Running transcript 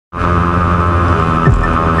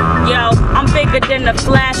younger than a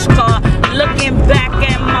flash car. Looking back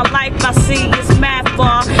at my life, I see it's mad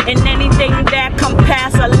far. And anything that come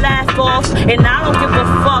past, I laugh off. And I don't give a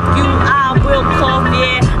fuck, you, I will call.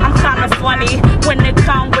 Yeah, I'm kinda funny when it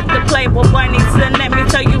come with the Playboy bunnies. And let me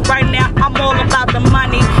tell you right now, I'm all about the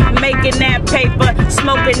money. Making that paper,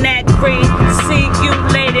 smoking that green. See you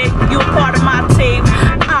later, you a part of my team.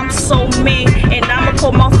 I'm so mean, and I'ma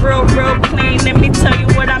pull my real clean. Let me tell you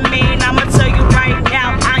what I mean. I'ma tell you right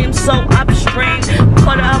now, I am so upstream.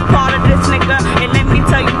 Put a part of this nigga, and let me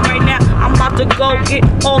tell you right now, I'm about to go get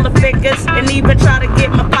all the figures and even try to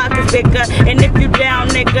get my pockets bigger. And if you down,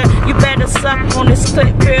 nigga, you better suck on this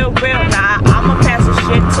clip real. Nah, I'ma pass the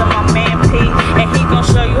shit to my man P, and he gon'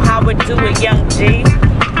 show you how it do it, young G.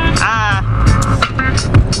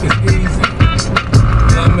 It's easy.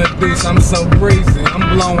 I'm a beast, I'm so breezy.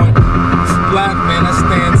 I'm blowing. This black man, I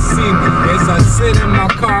stand to see me as I sit in my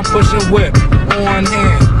car, pushing whip on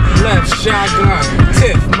hand. Left shotgun,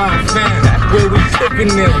 Tiff, my fan. Where we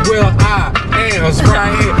cooking it, Will I am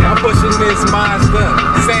right here. I'm pushing this Mazda,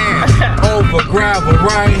 sand over gravel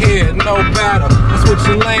right here. No battle. I'm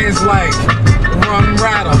switching lanes like run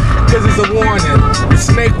rattle. Cause it's a warning. The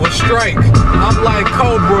snake will strike. I'm like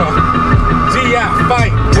Cobra. G.I.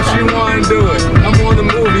 fight. If you wanna do it, I'm on the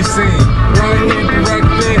movie scene. Right here,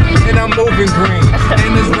 directed, and I'm moving green.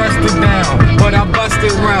 And it's rested down, but I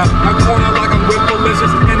busted round. I corner like I'm with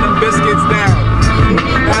Delicious and the biscuits down.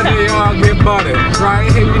 Now they all get buttered.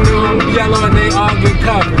 Right here, you know I'm yellow and they all get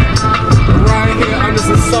covered. Right here, I'm just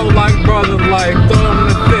a soul like brother, like throw them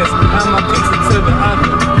the fist. I'm a pizza to the other.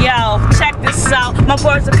 Yo, check this out. My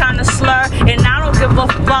words are kinda slur, and I don't give a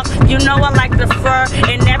fuck. You know I like the fur,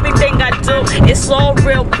 and everything I do, it's all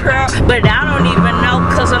real pure. But I don't even know,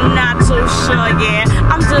 cause I'm not too sure, yeah.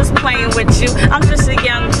 I'm just playing with you, I'm just a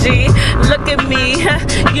young G. Look at me,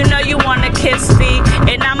 you know you wanna kiss me.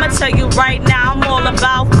 And I'ma tell you right now, I'm all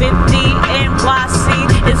about 50 NYC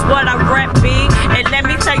is what I rep B. And let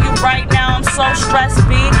me tell you right now, I'm so stressed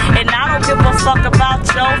B. And I don't give a fuck about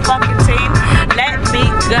your fucking team. Let me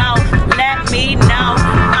go, let me know.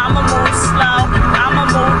 I'ma move slow, I'ma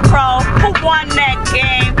move pro. Who won that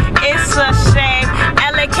game? It's a shame.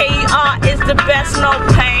 LAKER is the best, no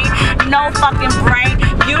pain, no fucking brain.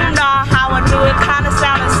 You know how I do it, kinda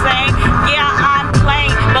sound insane. Yeah, I'm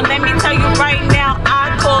plain, but let me tell you right now,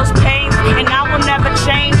 I cause pain, and I will never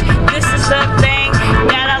change. This is the thing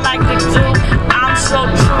that I like to do. I'm so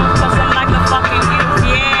true, cause I'm like a fucking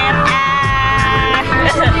youth, yeah.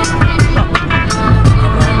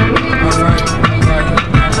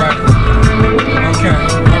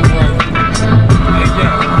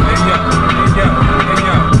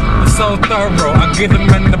 So thorough, I get them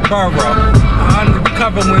in the borough.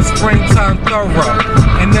 Undercover when springtime thorough.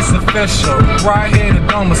 And it's official. Right here, the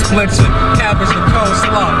dome will split you. Cabbage the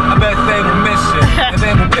coleslaw. I bet they will miss you. And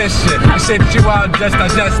they will piss you. And shit you out just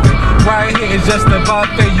digested. Right here is just about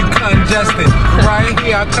that you congested. Right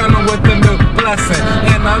here, I come in with a new blessing.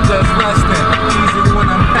 And I'm just resting. Easy when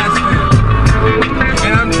I'm testing.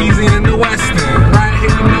 And I'm easy in the western. Right here,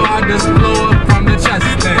 you know I just blow up from the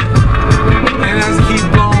chest end. And I just keep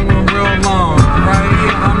blowing real long. Right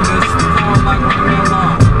here, I'm just going like real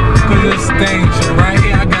long. Cause it's danger. Right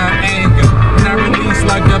here, I got anger. And I release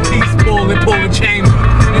like a peace bull and pull a chamber.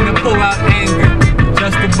 And then pull out anger.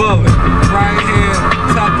 Just a bullet. Right here,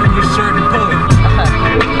 tuck in your shirt and pull it.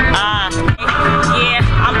 Yeah,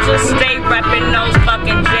 I'm just stay repping those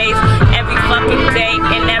fucking J's every fucking day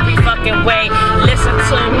in every fucking way. Listen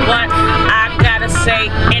to what I gotta say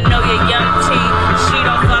and know your young T, she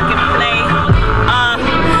don't fucking play.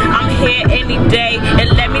 I'm here any day, and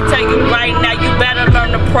let me tell you right now, you better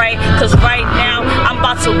learn to pray, cause right now I'm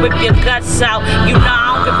about to whip your guts out. You know I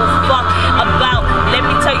don't give a fuck about, let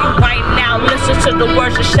me tell you right now, listen to the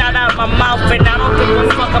words that shout out my mouth, and I don't give a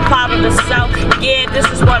fuck, I'm part of the South. Yeah, this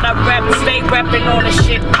is what I rap, stay rapping on the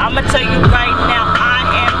shit. I'ma tell you right now, I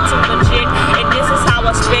am too legit, and this is how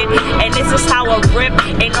I spit, and this is how I rip.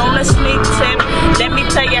 And on a sneak tip, let me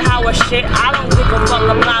tell you how I shit. I don't give a fuck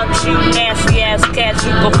about you nasty ass cats.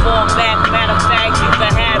 You can fall back, matter of fact, you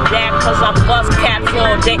can have that, cause I bust cats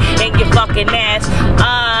all day in your fucking ass.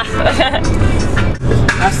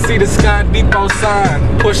 I see the Sky Depot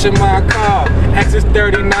sign, pushing my car. Exit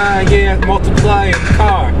 39, yeah, multiplying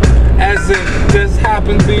car. As it just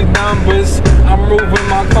happens, these numbers. I'm moving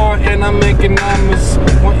my car and I'm making numbers.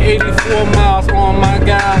 184 miles on my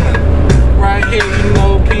gallon. Right here, you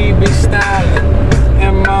know, PB styling.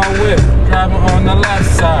 And my whip, driving on the left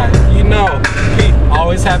side. You know, he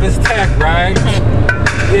always have his tech, right?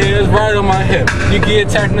 Yeah, it's right on my hip. You get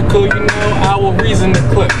technical, you know, I will reason the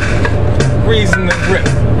clip. Reason to rip,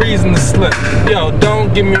 reason to slip. Yo, don't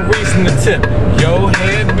give me a reason to tip your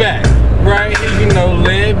head back. Right here, you know,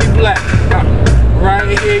 lead be black.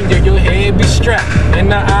 Right here, your head be strapped.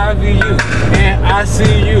 And I view you, and I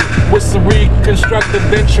see you with some reconstructed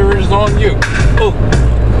dentures on you. Ooh.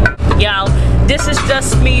 Yo, this is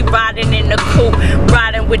just me riding in the coupe,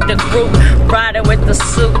 riding with the group, riding with the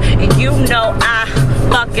suit. And you know I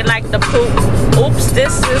fucking like the poop. Oops,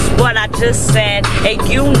 this is what I just said. And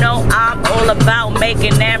you know I'm all about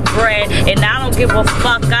making that bread. And I don't give a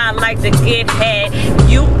fuck, I like to get head.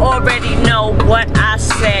 You already know what I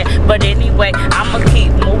said. But anyway, I'ma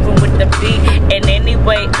keep moving with the beat. And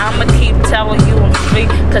anyway, I'ma keep telling you I'm street.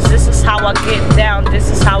 Cause this is how I get down, this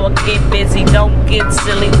is how I get busy. Don't get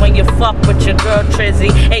silly when you fuck with your girl Trizzy.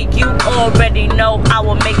 And you already know I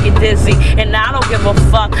will make you dizzy. And I don't give a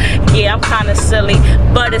fuck, yeah, I'm kinda silly,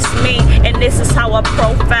 but it's me, and this is how I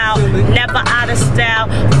profile. Never out of style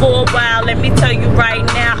for a while. Let me tell you right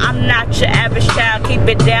now, I'm not your average child. Keep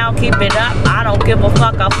it down, keep it up. I don't give a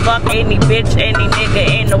fuck, I'll fuck any bitch, any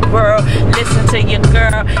nigga in the world. Listen to your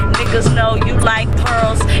girl, niggas know you like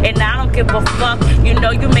pearls. And I don't give a fuck, you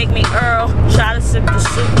know you make me Earl. Try to sip the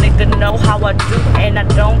soup, nigga know how I do. And I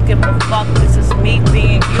don't give a fuck, this is me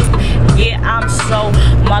being you. Yeah, I'm so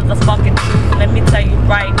motherfucking true. Let me tell you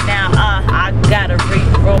right now, I gotta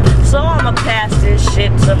regroup. So I'ma pass this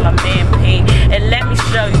shit to my man P. And let me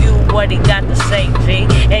show you what he got to say, G.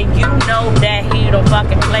 And you know that he don't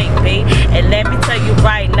fucking play, B. And let me tell you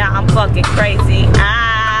right now, I'm fucking crazy.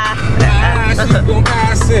 She gon'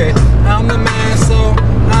 pass it. I'm the man, so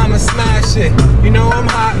I'ma smash it. You know I'm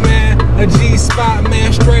hot, man. A G-spot,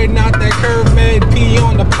 man. Straighten out that curve, man. P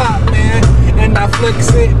on the pop, man. And I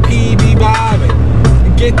flicks it, P be bobbing.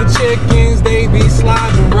 Get the chickens, they be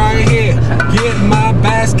slobbing right here. Get my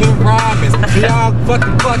Baskin Robbins. Y'all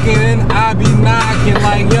fucking plucking and I be knocking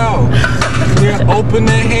like, yo. Yeah, open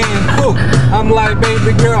the hand, cool. I'm like,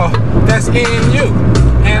 baby girl, that's in you.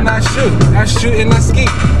 And I shoot and I ski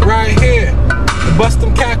right here. Bust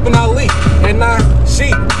them cap and I leap. And I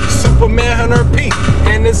cheat. Superman 100 P.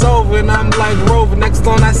 And it's over and I'm like Rover next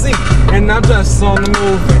on I see. And I'm just on the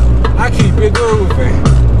moving. I keep it grooving.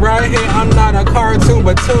 Right here, I'm not a cartoon,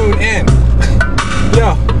 but tune in.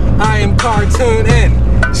 Yo, I am cartoon in.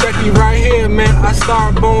 Check me right here, man. I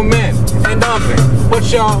start booming and dumping.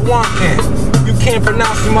 What y'all wantin'? You can't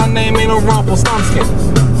pronounce my name, ain't no Rumpelstiltskin.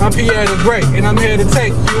 I'm Pierre the Great, and I'm here to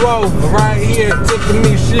take you over. Right here,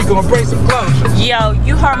 Tiffany, she gonna break some closure. Yo,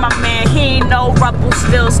 you heard my man, he ain't no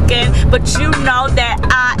Rumpelstiltskin, but you know that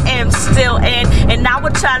I am still in, and I will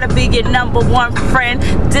try to be your #1 friend.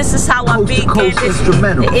 This is how I begin.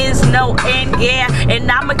 There is no end, yeah,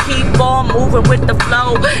 and I'ma keep on moving with the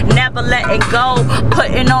flow, never letting go,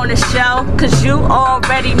 putting on a show, cause you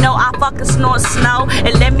already know I fucking snort snow.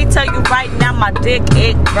 And let me tell you right now, my dick,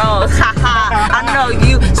 it grows. Haha, I know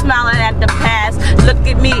you smiling at the past. Look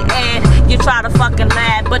at me and you try to fucking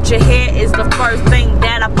laugh, but your hair is the first thing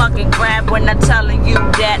that I fucking grab when I'm telling you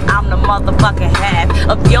that I'm the motherfucking half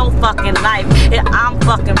of your fucking life. And I'm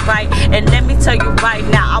fucking right. And let me tell you right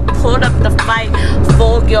now, I'll put up the fight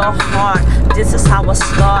for your heart. This is how I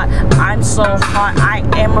start. I'm so hard, I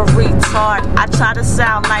am a retard. I try to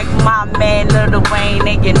sound like my man Lil Wayne,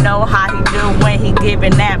 and you know how he do when he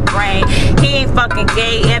giving that brain. He ain't fucking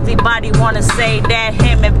gay, everybody wanna say that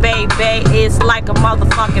him and Baby is like a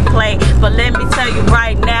motherfucking play. But let me tell you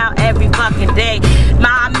right now, every fucking day,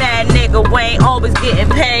 my man nigga Wayne always getting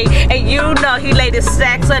paid. And you know he laid his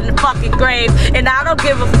sacks in the fucking grave. And I don't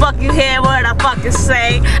give a fuck, you hear what I fucking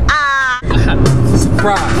say.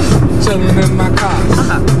 Surprise, chilling in my car.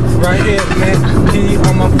 Right here, man, P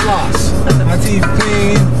on my floss. My teeth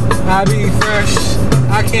clean, I be fresh.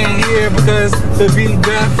 I can't hear because the beat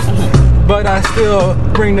deaf, but I still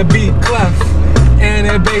bring the beat clef. And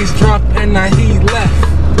the bass drop and now he left.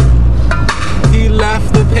 He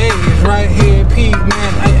left the page right here, Pete,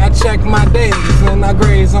 man. I check my days and I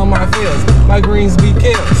graze on my fields. My greens be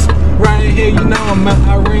kills. Right here, you know, man,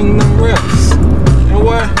 I ring them rips. And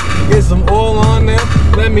what? Get some oil on them.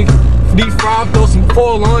 Let me deep fry, throw some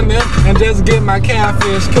foil on them, and just get my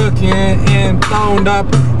catfish cooking and thrown up.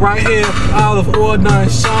 Right here, olive oil done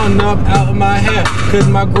showing up out of my hair, cause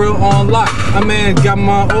my grill on lock. My man got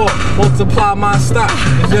my oil, multiply my stock.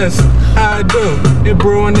 It's just how I do, it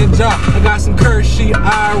brew in the jar. I got some Hershey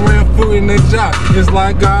iron food in the jar. It's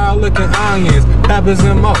like garlic and onions, peppers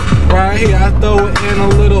and more. Right here, I throw it in a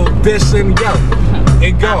little dish and go.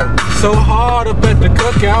 It go so hard up at the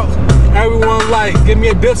cookout. Everyone like, give me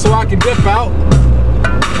a dip so I can dip out.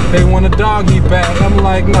 They want a doggy bag. I'm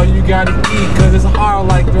like, no, you gotta eat, cause it's hard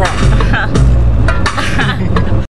like that.